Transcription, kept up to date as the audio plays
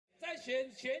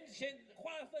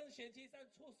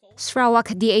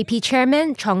Sarawak DAP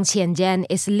chairman Chong Chieng Jen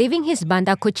is leaving his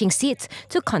Bandar Kuching seat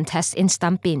to contest in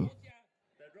Stampin.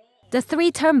 The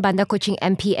three-term Bandar Kuching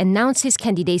MP announced his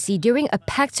candidacy during a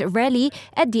packed rally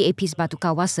at DAP's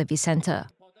Batukawa Service Centre.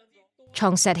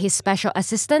 Chong said his special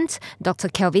assistant, Dr.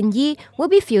 Kelvin Yii, will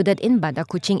be fielded in Bandar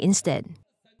Kuching instead.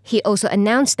 He also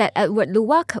announced that Edward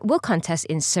Luwak will contest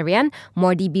in Serian,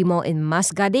 Mordi Bimol in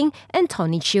Gading, and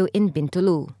Chiew in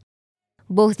Bintulu.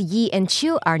 Both Yii and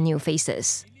Chiew are new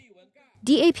faces.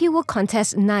 DAP will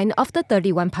contest 9 of the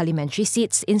 31 parliamentary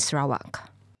seats in Sarawak.